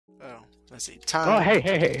Oh, let's see. Oh, Time.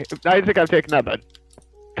 hey. I think I'm taking that then.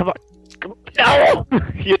 Come on. No!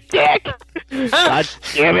 You dick! God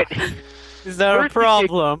damn it. Is there a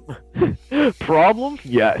problem? Problem?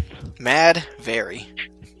 Yes. Mad. Very.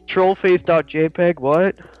 Trollface.jpg,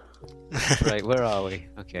 what? Right, where are we?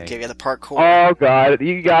 Okay. Give you the parkour. Oh god,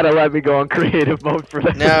 you gotta let me go on creative mode for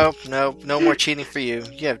that. No more cheating for you.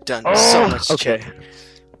 You have done so much cheating.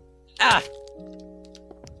 Ah!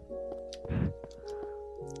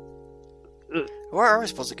 Where are we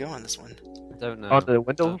supposed to go on this one? I don't know. On the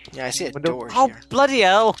window? Yeah, I see a Window? door Oh, here. bloody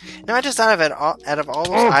hell! Now, I just thought of it. Out of all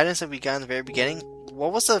those items that we got in the very beginning,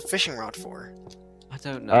 what was the fishing rod for? I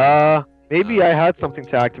don't know. Maybe I had something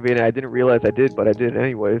to activate and I didn't realize I did, but I did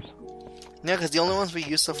anyways. No, because the only ones we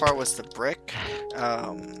used so far was the brick.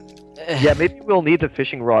 Yeah, maybe we'll need the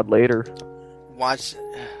fishing rod later. Watch.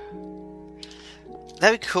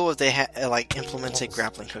 That'd be cool if they had implemented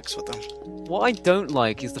grappling hooks with them. What I don't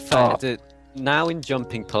like is the fact that now in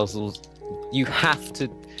jumping puzzles, you have to.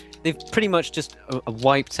 They've pretty much just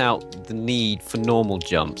wiped out the need for normal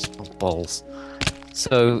jumps. Oh, balls.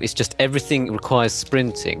 So it's just everything requires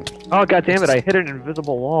sprinting. Oh god damn it! I hit an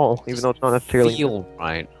invisible wall, even though it's not necessarily. Feel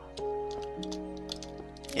right.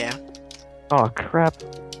 Yeah. Oh crap!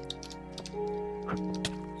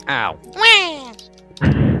 Ow.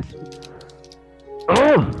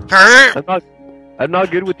 Oh! I'm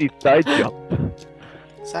not good with these side jumps.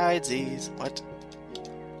 Sidesies. What?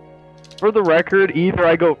 For the record, either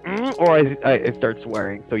I go or I start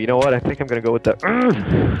swearing. So you know what? I think I'm gonna go with the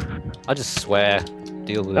I just swear.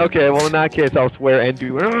 Deal with it. Okay, well in that case I'll swear and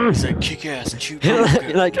do It's a kick-ass and shoot. You're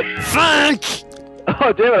like, fuck!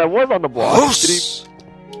 Oh damn it! I was on the block. Hoos!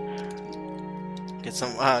 Get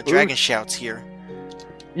some dragon shouts here.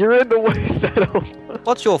 You're in the way, Seto.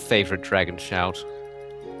 What's your favorite dragon shout?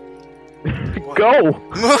 Go!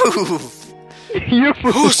 Move! You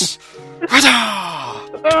move! Hoos! Ah!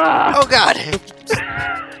 Oh god!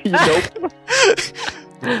 You nope.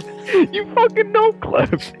 You fucking nope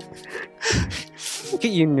clip. Look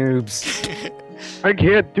at you noobs. I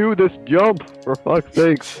can't do this jump, for fuck's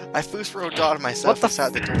sakes. I foosro dotted myself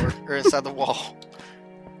inside the door, or inside the wall.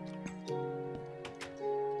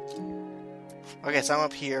 Okay, so I'm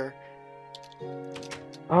up here.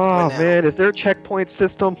 Oh now? man, is there a checkpoint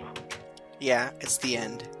system? Yeah, it's the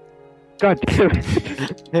end. God damn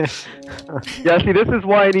it. Yeah, see, this is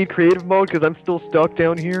why I need creative mode, because I'm still stuck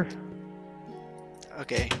down here.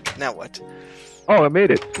 Okay, now what? Oh, I made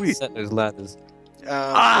it. Sweet. Set those ladders.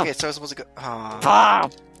 Okay, so I'm supposed to go.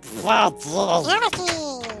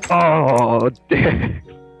 Oh, damn.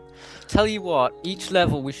 Tell you what, each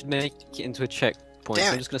level we should make it into a checkpoint. Damn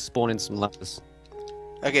So it. I'm just gonna spawn in some ladders.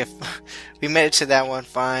 Okay, we made it to that one.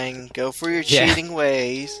 Fine, go for your Yeah. cheating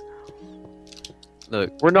ways.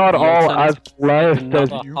 Look, We're not You're all trying as blessed as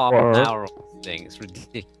another you half an are. hour of thing. It's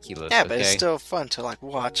ridiculous. Yeah, but it's okay? still fun to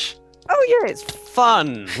watch. Oh yeah, it's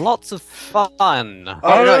fun. Lots of fun.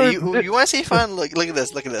 Oh no, Our- you want to see fun? Look at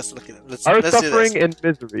this. Look at this. Look at this. Our Let's do suffering this. and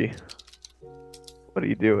misery. What are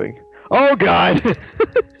you doing? Oh god!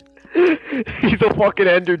 He's a fucking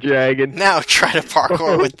ender dragon. Now try to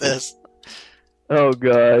parkour with this. Oh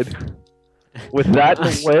god. With that in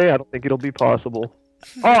the way, I don't think it'll be possible.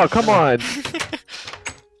 Oh, come on!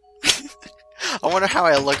 I wonder how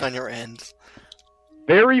I look on your end.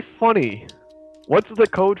 Very funny. What's the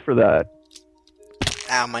code for that?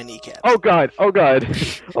 Ow, my kneecap. Oh god, oh god.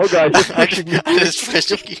 Oh god, you're I pushing me. just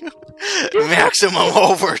pushing you. Maximum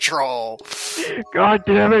over troll. God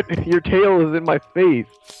damn it, your tail is in my face.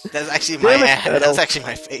 That's actually my Damn it, ass. Shadow. That's actually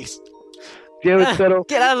my face. Damn it, Seto.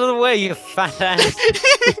 Get out of the way, you fat ass.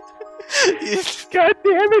 God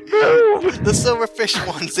damn it, move! The silverfish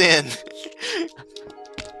one's in.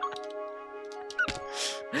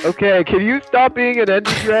 Okay, can you stop being an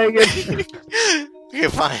ender dragon? Okay,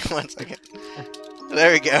 fine. 1 second.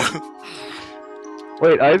 There we go.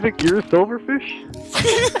 Wait, Isaac, you're a silverfish?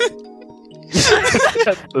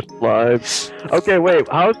 That's the slime. Okay, wait,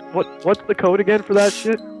 what's the code again for that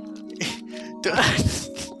shit?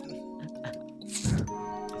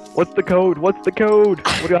 What's the code? What's the code?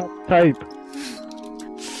 What do I have to type?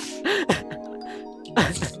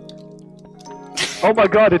 Oh my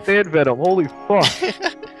god, it's Ant Venom. Holy fuck.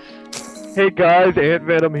 Hey guys, Ant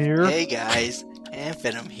Venom here. Hey guys,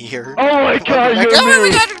 Venom here. Oh my god, you're Oh my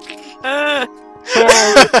new. god!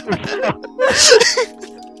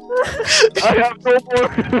 I have no more.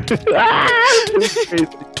 Ah, this is crazy.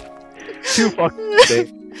 Too fucking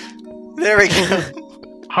safe. There we go.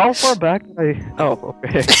 How far back did I? Oh,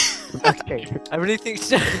 okay. Okay. I really think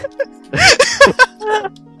so.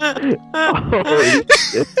 Holy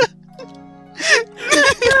shit.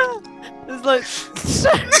 This It's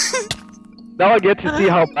like... Now I get to see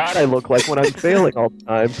how bad I look like when I'm failing all the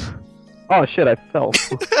time. Oh shit, I fell.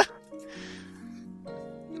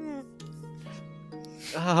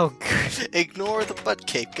 Oh, God. Ignore the butt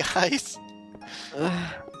cake, guys.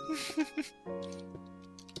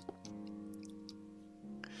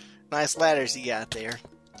 Nice ladders you got there.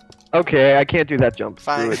 Okay, I can't do that jump.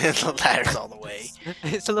 Fine, Screw it. the ladders all the way.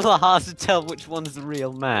 It's a little hard to tell which one's the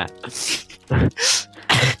real Matt.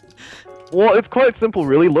 Well, it's quite simple,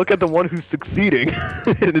 really. Look at the one who's succeeding,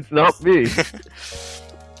 and it's not me.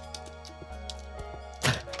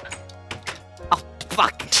 Oh,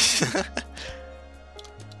 fuck!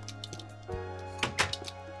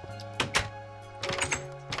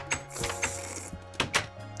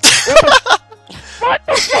 What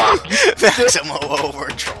the fuck? Maximum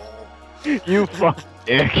overtroll. You fucking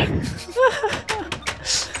dick.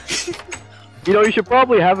 You know, you should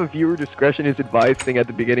probably have a viewer discretion is advised thing at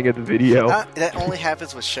the beginning of the video. That only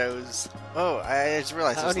happens with shows. Oh, I just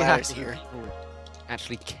realized That there's only ladders happens when here. people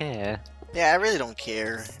actually care. Yeah, I really don't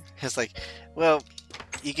care. It's like, well,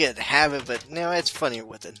 you get to have it, but no, it's funnier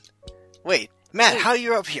with it. Wait, Matt, how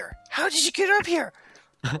you up here? How did you get up here?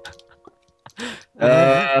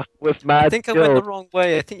 With mad I think I went the skills. wrong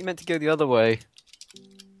way. I think you meant to go the other way.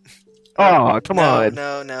 Oh, come on.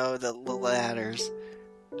 No, the ladders.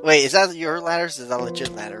 Wait, is that your ladders? Is that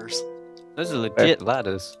legit ladders? Those are legit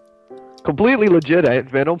ladders. Completely legit, ain't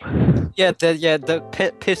Venom? Yeah,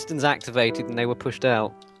 the pistons activated and they were pushed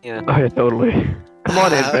out. Yeah. Oh, yeah, totally. Come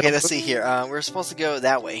on, Ant Venom. Okay, let's see here. We're supposed to go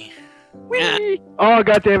that way. Whee! Oh,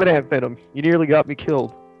 goddammit, Ant Venom. You nearly got me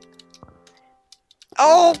killed.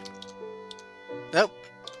 Oh! Nope.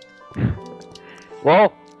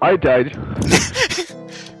 Well, I died.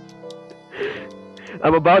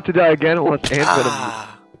 I'm about to die again unless Ant Venom...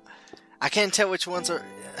 I can't tell which ones are...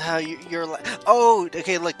 you're like... Oh,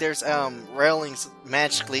 okay, look, there's railings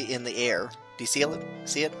magically in the air. Do you see it?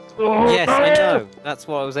 See it? Oh, Yes, I know. That's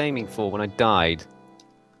what I was aiming for when I died.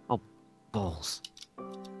 Oh, balls.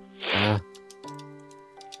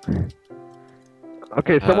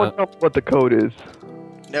 Okay, someone tell me what the code is.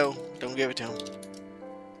 No, don't give it to him.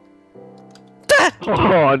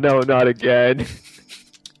 Oh, no, not again.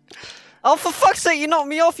 Oh, for fuck's sake, you knocked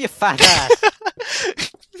me off, you fat ass!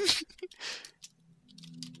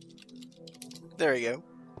 There we go.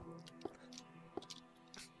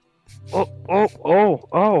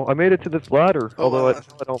 Oh, I made it to this ladder. Oh, although I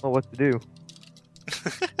don't know what to do.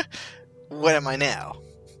 What am I now?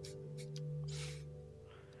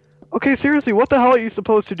 Okay, seriously, what the hell are you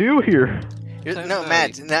supposed to do here? No, know.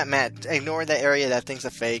 Matt, not Matt. Ignore that area. That thing's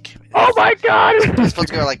a fake. Oh my god! You're supposed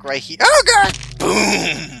to go like right here. Oh god!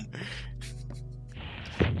 Boom!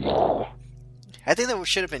 I think there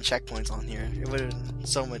should have been checkpoints on here. It would have been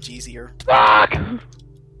so much easier. Fuck!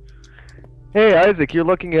 Hey, Isaac, you're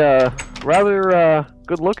looking, rather,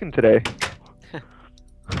 good looking today.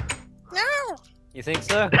 No! You think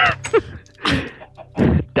so?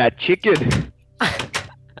 That chicken.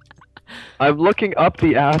 I'm looking up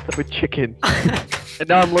the ass of a chicken. And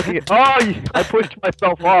now I'm looking at... Oh! I pushed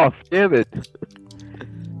myself off. Damn it.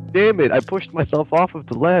 Damn it, I pushed myself off of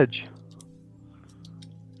the ledge.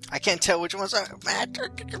 I can't tell which ones are. Matt,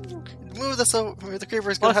 move this over. The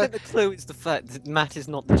creeper's Well, gonna I think the clue is the fact that Matt is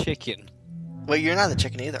not the chicken. Well, you're not the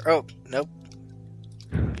chicken either. Oh, nope.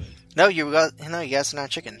 No, you guys are not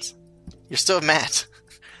chickens. You're still Matt.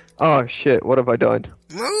 Oh shit, what have I done?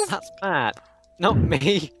 Move! That's Matt, not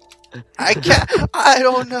me. I can't. I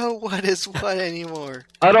don't know what is what anymore.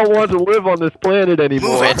 I don't want to live on this planet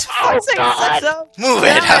anymore. Move it! Oh god! Move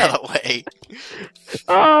it out of the way!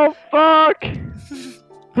 Oh fuck!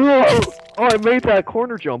 Oh, I made that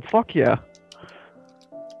corner jump. Fuck yeah.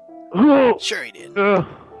 Oh, Sure he did. uh,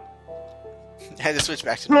 I had to switch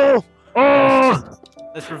back to normal. oh, oh.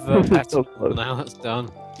 Let's revert back So to close. now. That's done.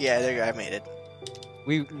 Yeah, there you go. I made it.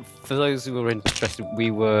 For those who were interested,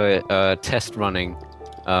 we were test running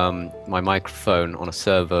my microphone on a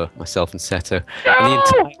server, myself and Seto.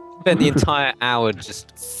 And spent the entire hour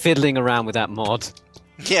just fiddling around with that mod.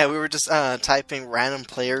 Yeah, we were just typing random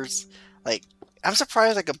players. Like, I'm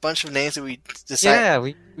surprised, like, a bunch of names that we decided. Yeah,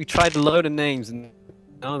 we tried a load of names and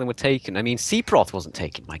none of them were taken. I mean, Seaproth wasn't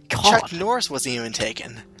taken. My God. Chuck Norris wasn't even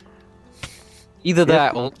taken. Either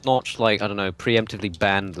that or Notch, like, I don't know, preemptively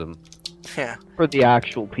banned them. Yeah. For the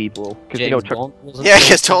actual people. Because you know, James Chuck... Bond wasn't Yeah, taken.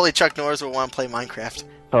 because totally Chuck Norris would want to play Minecraft.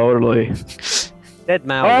 Totally. Dead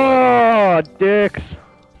Malware. Oh, dicks.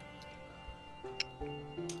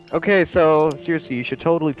 Okay, so, seriously, you should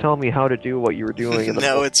totally tell me how to do what you were doing in the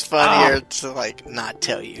No, it's funnier to, like, not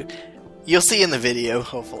tell you. You'll see in the video,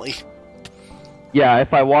 hopefully. Yeah,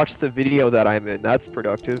 if I watch the video that I'm in, that's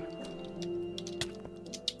productive.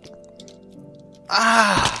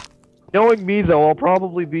 Ah! Knowing me though, I'll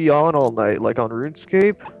probably be on all night, like on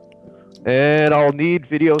RuneScape. And I'll need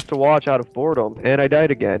videos to watch out of boredom. And I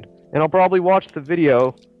died again. And I'll probably watch the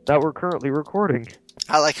video that we're currently recording.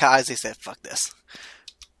 I like how Isaac said, fuck this.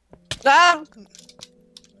 Ah!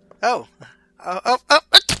 Oh. Oh,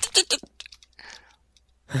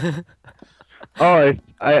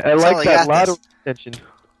 I like that ladder extension.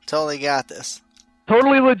 Totally got this.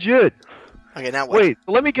 Totally legit. Okay, now what? Wait,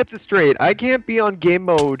 so let me get this straight. I can't be on game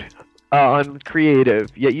mode on creative,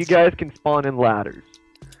 yet you guys can spawn in ladders.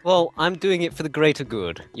 Well, I'm doing it for the greater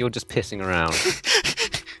good. You're just pissing around.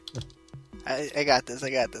 I got this, I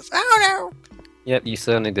got this. Oh no! Yep, you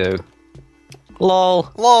certainly do.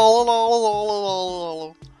 LOL. Lol, lol, lol, lol,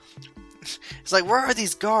 lol. It's like, where are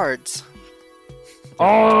these guards?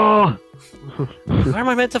 Oh! Where am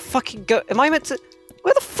I meant to fucking go? Am I meant to...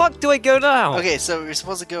 Where the fuck do I go now? Okay, so you're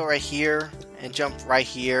supposed to go right here, and jump right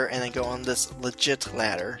here, and then go on this legit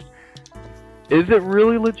ladder. Is it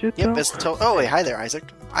really legit Yep, though? it's oh wait, hi there, Isaac.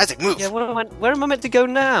 Isaac, move! Yeah, where am I meant to go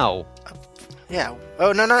now? Yeah.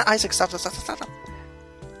 Oh, no, Isaac, stop.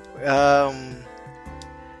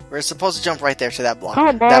 We're supposed to jump right there to that block.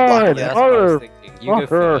 Come that block on! over Yeah, there. that's what I was thinking. You go Fucker.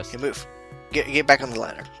 first. Okay, move. Get back on the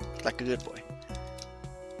ladder. Like a good boy.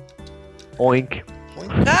 Oink.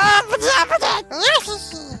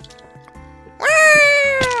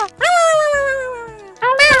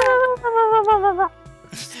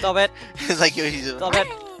 Stop it. It's like he's Stop it.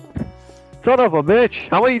 Son of a bitch!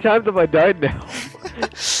 How many times have I died now?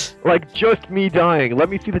 Like, just me dying. Let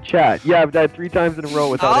me see the chat. Yeah, I've died 3 times in a row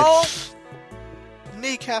without it.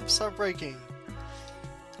 Kneecaps are breaking.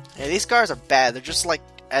 Yeah, these guards are bad. They're just like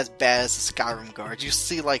as bad as the Skyrim guards. You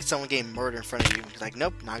see like someone getting murdered in front of you. You're like,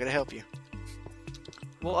 nope, not gonna help you.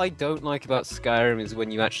 What I don't like about Skyrim is when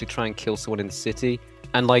you actually try and kill someone in the city,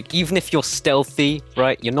 and like even if you're stealthy,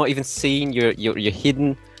 right? You're not even seen. You're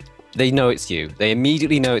hidden. They know it's you. They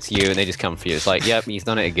immediately know it's you, and they just come for you. It's like, yep, he's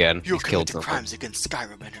done it again. You He's killed committed someone. crimes against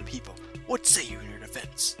Skyrim and her people. What say you in your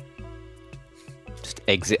defense? Just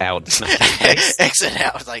exit out. Smash your face. Exit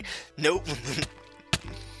out. Like, nope.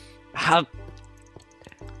 How?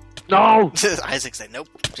 No! Isaac said, nope.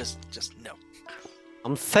 Just no.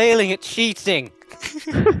 I'm failing at cheating.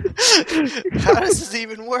 How does this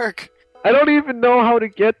even work? I don't even know how to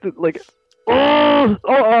get the, like... Oh,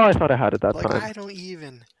 I thought I had it that Like, time. I don't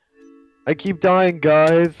even. I keep dying,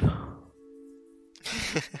 guys.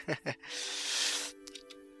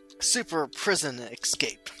 Super prison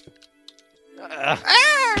escape.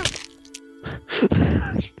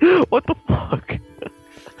 What the fuck?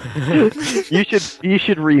 you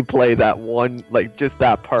should replay that one, like just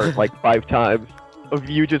that part, like 5 times of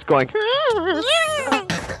you just going.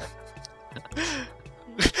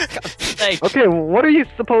 Okay, what are you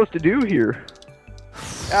supposed to do here?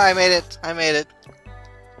 I made it.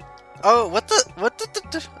 Oh, what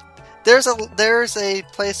the there's a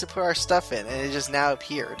place to put our stuff in, and it just now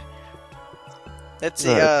appeared. Let's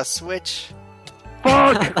see, switch.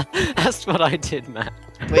 Fuck! That's what I did, Matt.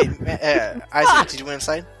 Wait, Isaac, did you went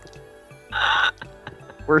inside?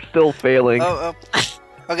 We're still failing. Oh.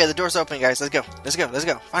 Okay, the door's open, guys. Let's go.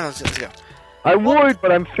 Finally, let's go. I would,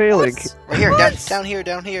 but I'm failing. Right here,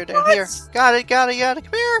 down here. Got it. Come here.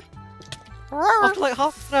 After like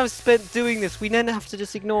half an hour spent doing this, we then have to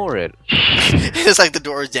just ignore it. It's like the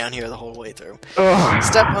door is down here the whole way through. Ugh.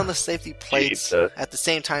 Step on the safety plates Jesus. at the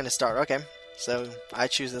same time to start. Okay, so I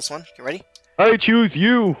choose this one. You ready? I choose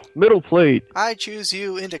you, middle plate. I choose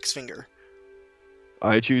you, index finger.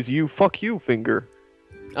 I choose you, fuck you, finger.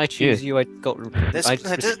 I choose you. I got. Let's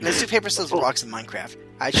do paper, scissors, rocks in Minecraft.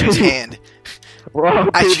 I choose hand. Rock,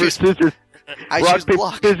 I paper, choose- scissors. I Rock, choose paper,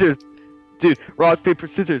 block. scissors. Dude, rock, paper,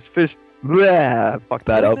 scissors, fish. Blah, fuck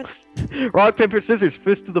that up. Rock, paper, scissors,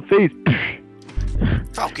 fist to the face.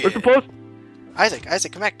 Okay. We're supposed.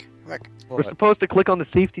 Isaac, come back. We're supposed to click on the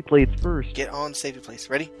safety plates first. Get on the safety place.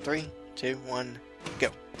 Ready? 3, 2, 1, go.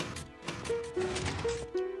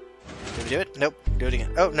 Did we do it? Nope. Do it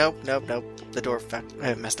again. Oh, nope. The door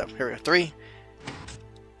messed up. Here we go. 3.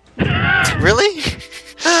 Really?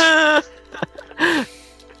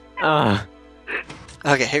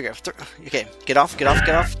 Okay, here we go. Okay, get off.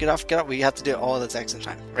 We have to do it all at the exact same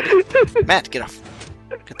time. Ready? Matt, get off.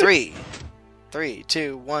 3,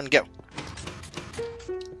 2, 1, go.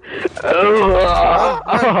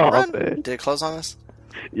 Run. Man. Did it close on us?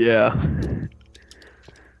 Yeah.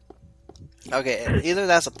 Okay, either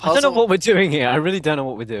that's a puzzle. I don't know what we're doing here. I really don't know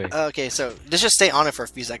what we're doing. Okay, so let's just stay on it for a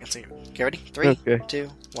few seconds. Okay, ready? 3, Okay. 2,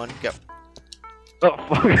 1, go. Oh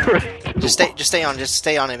fuck! Right. Just stay on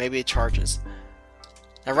it. Maybe it charges.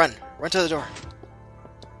 Now run to the door.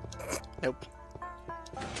 Nope.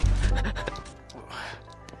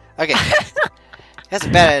 Okay. That's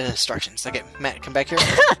bad at instructions. Okay, Matt, come back here.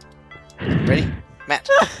 Ready? Matt.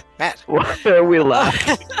 Matt. Why are we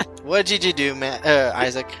laughing? What did you do, Matt?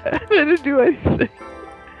 Isaac? I didn't do anything.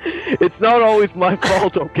 It's not always my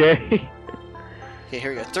fault, okay? Okay,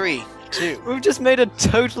 here we go. 3, 2. We've just made a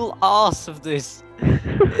total arse of this.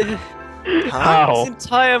 How? This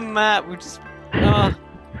entire map, we just.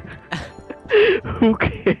 Who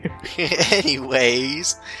cares?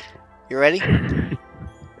 Anyways. You ready?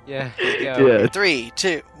 Yeah, here we go. Yeah. 3,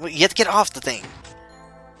 2. You have to get off the thing.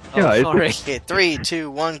 Oh, Yeah, sorry. Okay, 3,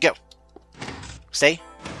 2, 1, go. Stay.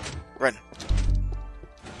 Run.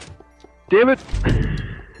 Damn it!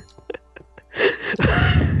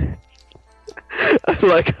 I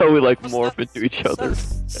like how we like What's morph that- into each what's other. that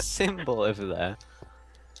symbol over there.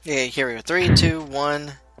 Okay, here we go. 3, 2,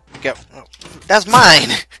 1, go. Oh, that's mine!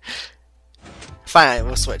 Fine,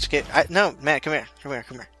 we'll switch. Okay, no, Matt, come here. Come here,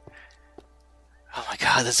 come here. Oh my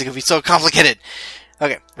god, this is gonna be so complicated!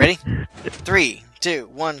 Okay, ready? 3, 2,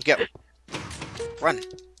 1, go. Run.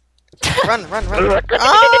 Run, run, run.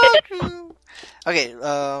 Ah! Okay,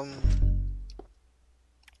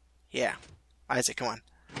 yeah. Isaac, come on.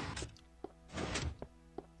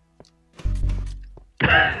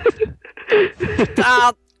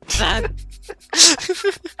 Ah,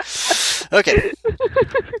 Okay.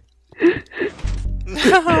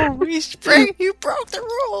 No, you broke the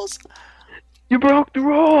rules! You broke the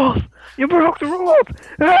rules! You broke the rules!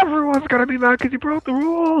 Everyone's gonna be mad because you broke the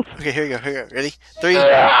rules! Okay, here we go, here we go. Ready? 3,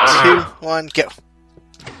 2, 1, go.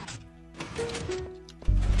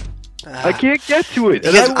 I can't get to it!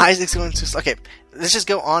 and Because I Isaac's going to... Okay, let's just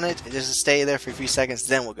go on it and just stay there for a few seconds,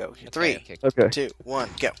 then we'll go. 3, Okay. 2, 1,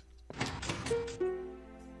 go.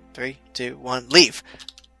 3, 2, 1, leave!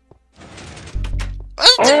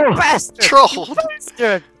 Oh, bastard! Troll!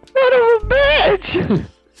 Bastard! son of a bitch!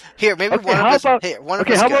 Here, maybe Okay, one of how us... about- Hey, one of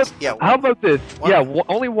Okay, us how goes. about Yeah, how about this? One- Yeah,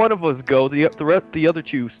 only one of us go. The other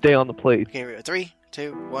two stay on the plate. okay, here we go. 3,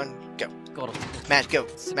 2, 1, go. God, Matt, go.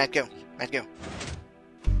 Matt, go. Matt, go.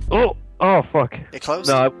 Oh fuck. It closed?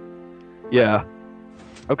 No. Yeah.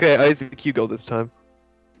 Okay, Isaac, you go this time.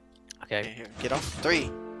 Okay, okay. here, get off. 3,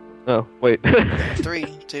 Oh wait. 3,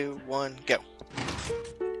 2, 1, go.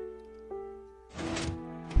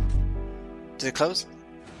 Did it close?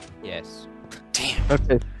 Yes. Damn.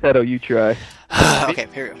 Okay, Seto, you try. Okay,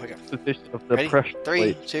 here we go. Position of the Ready? pressure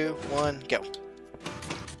 3, plate. 2, 1, go.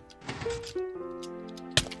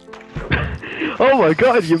 Oh my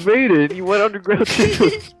god, you made it! You went underground into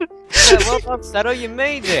it. Yeah, well done, Seto, you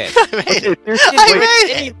made it! I made it. Okay, seriously, I wait,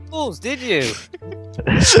 made Any it. fools, did you?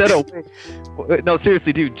 Seto, wait. No,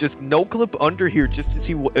 seriously, dude, just no clip under here just to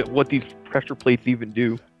see what these pressure plates even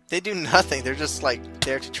do. They do nothing. They're just like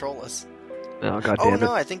there to troll us. Oh god Oh damn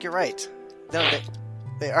no, it. I think you're right. No,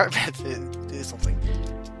 they are meant to do something.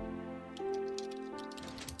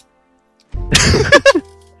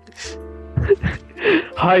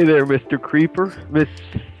 Hi there, Mr. Creeper.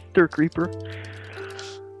 Mr. Creeper.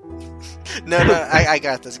 No, I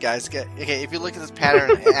got this, guys. Okay, if you look at this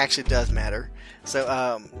pattern, it actually does matter.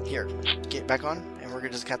 So, here, get back on, and we're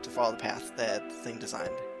gonna just have to follow the path that the thing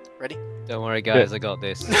designed. Ready? Don't worry, guys, I got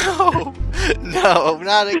this. No! No,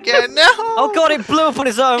 not again, no! Oh god, it blew up on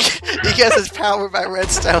its own! Because it's powered by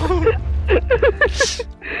redstone.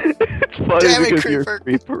 It's funny Damn it, because you're Creeper. a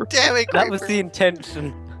creeper. Damn it, Creeper! That was the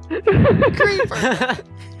intention. Creeper!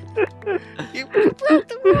 You broke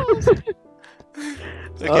the rules!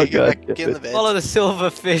 Okay, Oh, get God, back in the bed. Follow the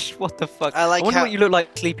silverfish, what the fuck? I like wonder how- what you look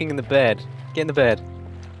like sleeping in the bed. Get in the bed.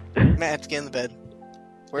 Matt, get in the bed.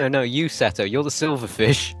 No, you, Seto, you're the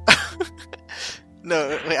silverfish. No,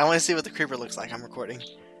 wait, I want to see what the creeper looks like. I'm recording.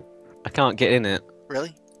 I can't get in it.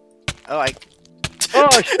 Really? Oh, I... Oh,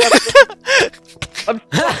 shit. I'm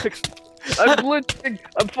glitching.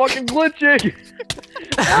 I'm fucking glitching.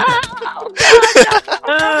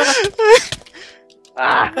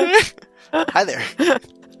 Hi there.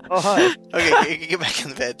 Oh, hi. Okay, get back in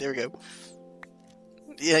the bed. There we go.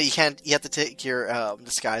 Yeah, you can't. You have to take your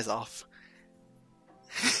disguise off.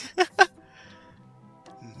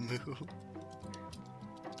 Moo.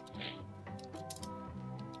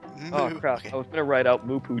 Oh, Moo. crap. Okay. I was gonna write out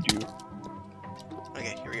Moopuju.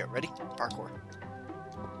 Okay, here we go. Ready? Parkour.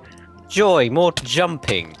 Joy, more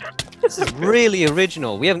jumping. This is really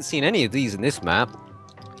original. We haven't seen any of these in this map.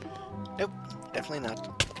 Definitely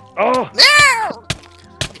not. Oh! No!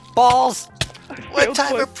 Balls! What failed type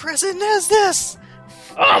twice. of prison is this?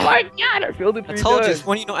 Oh my god! I failed it I 3 told you, times. it's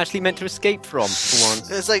one you're not actually meant to escape from, for once.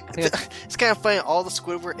 It's like Yeah. it's kind of funny. All the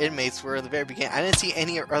Squidward inmates were at the very beginning. I didn't see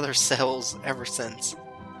any other cells ever since.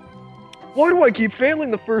 Why do I keep failing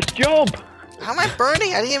the first jump? How am I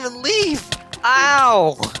burning? I didn't even leave.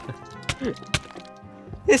 Ow!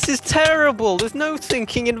 This is terrible. There's no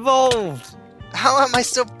thinking involved. How am I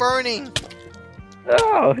still burning?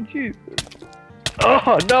 Oh, Jesus.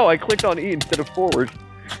 Oh, no, I clicked on E instead of forward.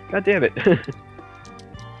 God damn it.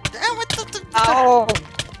 Ow!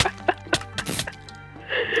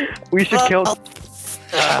 We should count,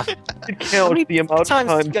 How the amount of times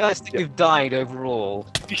times. do you guys think we've died overall?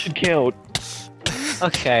 We should count.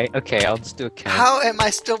 Okay, I'll just do a count. How am I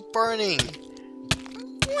still burning?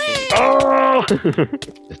 Oh!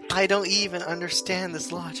 I don't even understand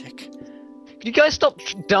this logic. Can you guys stop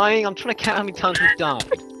dying? I'm trying to count how many times we've died.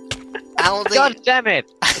 I don't think. God damn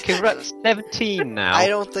it! Okay, we're at 17 now. I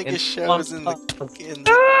don't think In it shows in the.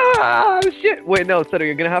 Ah, shit! Wait, no, Seto,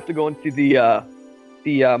 you're gonna have to go into the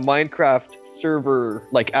Minecraft server,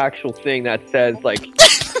 like, actual thing that says, like...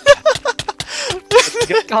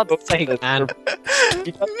 God's sake, man.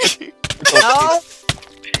 No!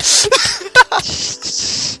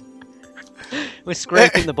 We're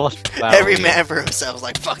scraping the bottom. Every man for himself,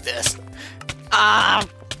 like, fuck this. Ah!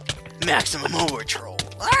 Maximum overtroll.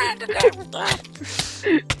 I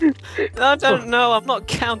don't know, I'm not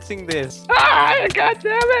counting this. Ah, God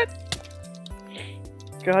damn it!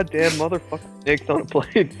 Goddamn motherfucking snakes on a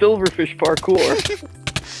plane. Silverfish parkour.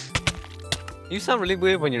 You sound really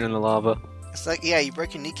weird when you're in the lava. It's like, yeah, you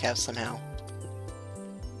break your kneecaps somehow.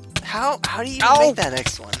 How do you Ow! make that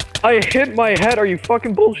next one? I hit my head, are you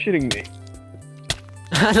fucking bullshitting me?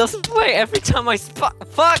 Wait, every time I fuck!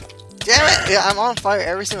 Damn it! Yeah, I'm on fire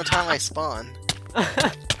every single time I spawn.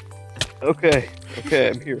 Okay,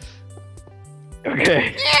 I'm here.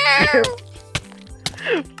 Okay.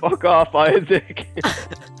 Fuck off, Isaac.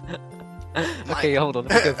 Okay, hold on.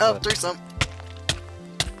 Let me go Oh, first. threesome.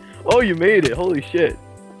 Oh, you made it, holy shit.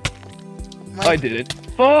 I did it.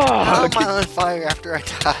 Fuck! How am I on fire after I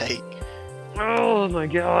die? Oh my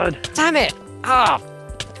god. Damn it! Ah!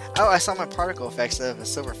 Oh, I saw my particle effects of a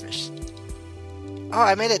silverfish. Oh,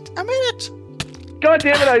 I made it! I made it! God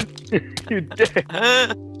damn it, you dick.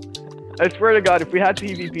 I swear to god, if we had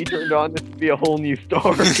PvP turned on, this would be a whole new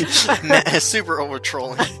story. Super over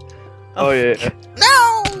trolling. Oh yeah.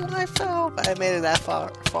 No! I fell, but I made it that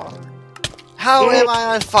far. How am I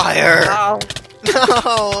on fire? Ow.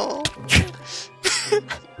 No!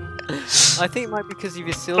 I think it might be because of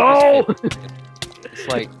your silver. Oh! It's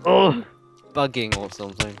like Oh! bugging or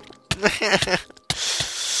something.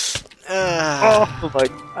 Oh my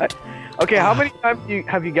god. Okay, how many times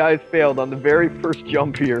have you guys failed on the very first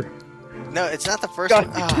jump here? No, it's not the first God.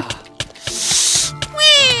 one. Ah.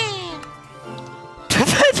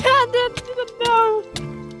 No!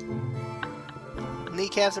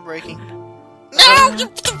 Kneecaps are breaking. Oh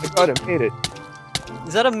my god, I made it.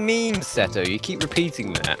 Is that a meme, Seto? You keep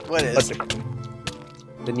repeating that. What is?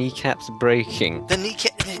 The kneecaps breaking. The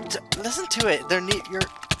kneecap. Listen to it. They're your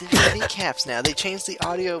kneecaps now. They change the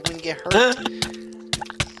audio when you get hurt.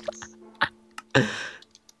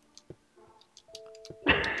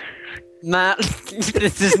 Matt,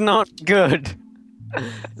 this is not good.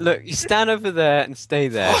 Look, you stand over there and stay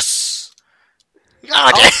there.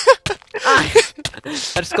 God! I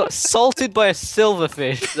just got assaulted by a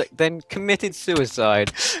silverfish that then committed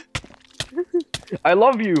suicide. I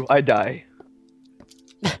love you, I die.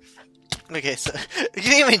 Okay, so you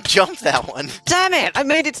didn't even jump that one. Damn it! I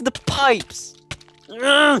made it to the pipes!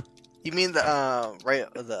 Ugh. You mean the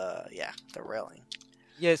the railing.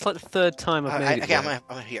 Yeah, it's like the third time I've made it. Okay,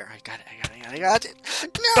 I'm here. I got it.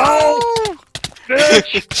 No!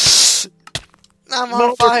 Bitch! I'm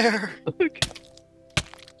on fire.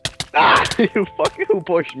 Ah! You fucking who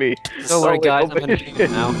pushed me? Don't worry, wait, guys. oh, I'm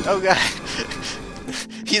immune now. Oh god.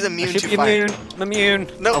 He's I immune should to be fire. immune. I'm immune.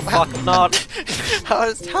 No, Oh fuck, I'm not. How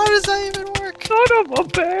does that even work? Son of a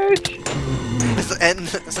bitch!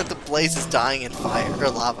 It's like the blaze is dying in fire or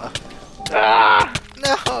lava. Ah!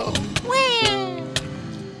 No.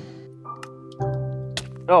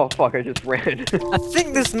 Oh fuck, I just ran. I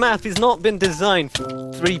think this map has not been designed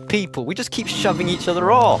for 3 people. We just keep shoving each other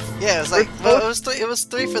off. Yeah, it was like it was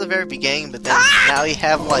three for the very beginning, but then now you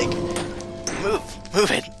have like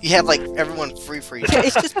move it. You have like everyone free. Yeah,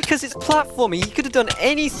 it's just because it's platforming. You could have done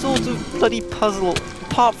any sort of bloody puzzle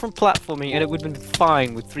apart from platforming, and it would have been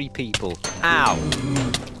fine with 3 people. Ow!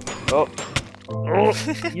 Oh,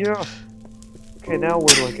 yeah. Okay, now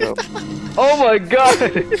where do I go? Oh my god!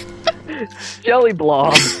 Jelly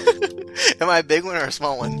blob. Am I a big one or a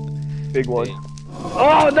small one? Big one.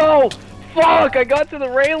 Oh no! Fuck! I got to the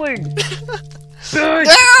railing! Bitch!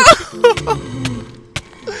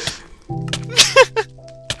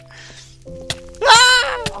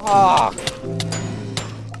 Ah!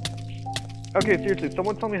 Okay, seriously,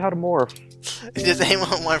 someone tell me how to morph. Does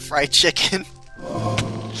anyone want fried chicken?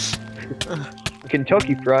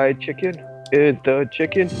 Kentucky Fried Chicken is the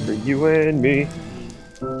chicken for you and me.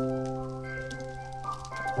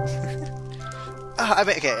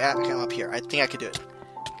 Okay, I'm up here. I think I could do it.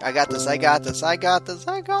 I got this. I got this. I got this.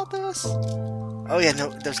 I got this. Oh yeah, no,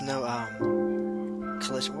 there's no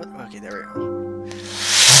collision. What? Okay, there we go.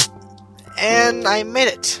 And I made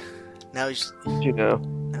it. Now we just, You know.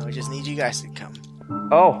 now we just need you guys to come.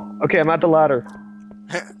 Oh, okay, I'm at the ladder.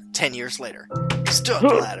 10 years later, still at the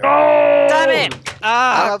ladder. Oh! Damn it!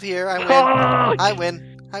 I'm up here. I win. I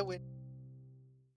win. I win.